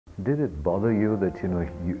Did it bother you that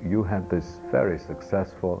you had this very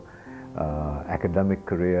successful academic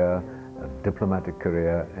career, a diplomatic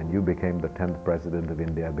career, and you became the 10th president of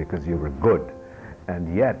India because you were good,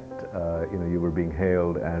 and yet you were being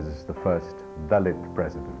hailed as the first dalit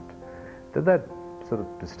president? Did that sort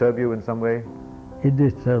of disturb you in some way? It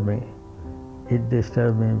disturbed me. It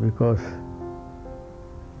disturbed me because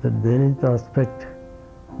the dalit aspect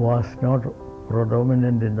was not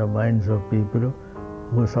predominant in the minds of people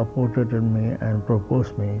who supported me and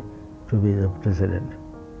proposed me to be the president.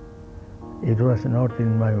 It was not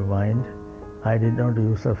in my mind. I did not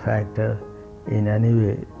use a factor in any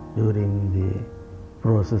way during the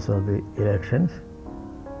process of the elections,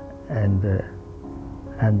 and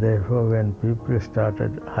therefore when people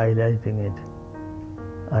started highlighting it,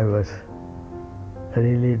 I was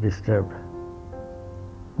really disturbed.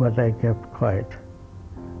 But I kept quiet.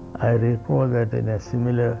 I recall that in a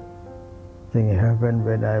similar thing happened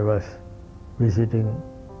when I was visiting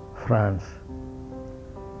France.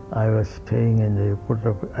 I was staying in the put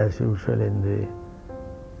up as usual in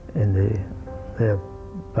their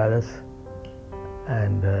palace,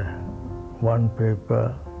 and one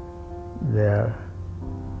paper there.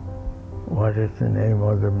 What is the name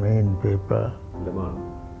of the main paper? Le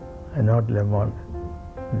Monde. Not Le Monde.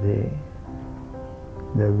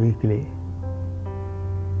 The weekly.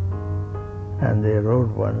 And they wrote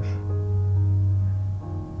once,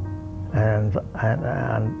 and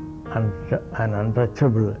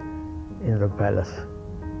untouchable in the palace.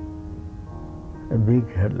 A big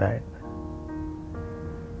headline.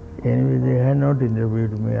 Anyway, they had not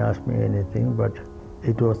interviewed me, asked me anything, but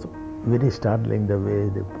it was very startling the way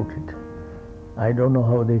they put it. I don't know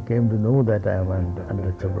how they came to know that I am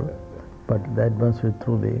untouchable, but that must be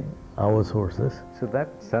through our sources. So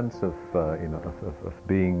that sense of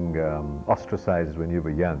being ostracized when you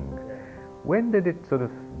were young, when did it sort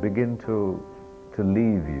of begin to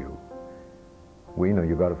leave you? Well,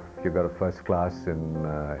 you got a first class in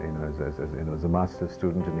as a master's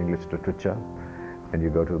student in English literature, and you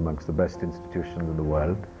go to amongst the best institutions in the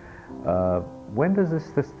world. When does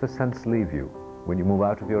the sense leave you? When you move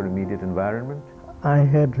out of your immediate environment? I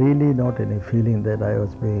had really not any feeling that I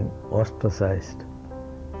was being ostracized.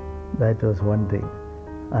 That was one thing.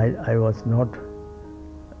 I was not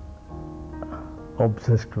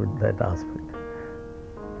obsessed with that aspect.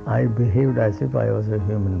 I behaved as if I was a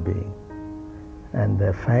human being. And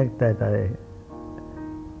the fact that I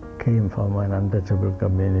came from an untouchable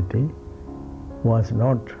community was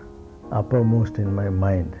not uppermost in my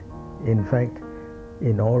mind. In fact,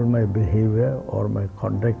 in all my behavior or my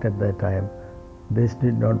conduct at that time, this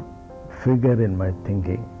did not figure in my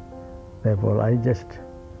thinking. Therefore, I just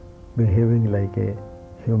behaving like a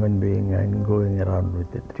human being and going around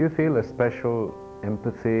with it. Do you feel a special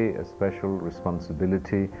empathy, a special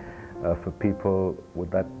responsibility for people with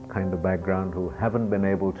that kind of background who haven't been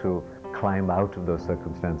able to climb out of those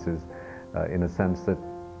circumstances in a sense that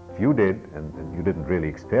you did, and you didn't really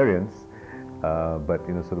experience, but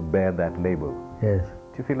sort of bear that label? Yes.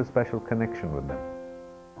 Do you feel a special connection with them?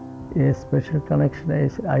 A special connection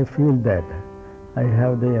is, I feel that I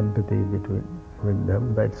have the empathy with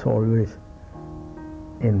them. That's always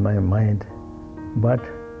in my mind, but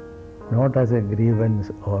not as a grievance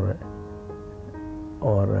or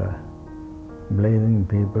blaming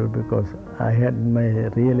people, because I had my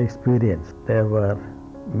real experience. There were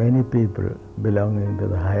many people belonging to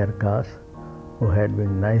the higher caste who had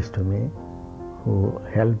been nice to me, who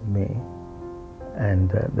helped me, and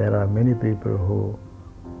there are many people who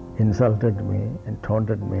insulted me and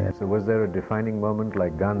taunted me. So was there a defining moment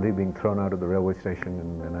like Gandhi being thrown out of the railway station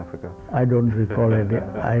in Africa? I don't recall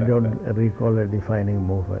a defining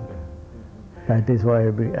moment. That is why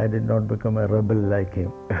I did not become a rebel like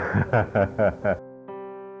him.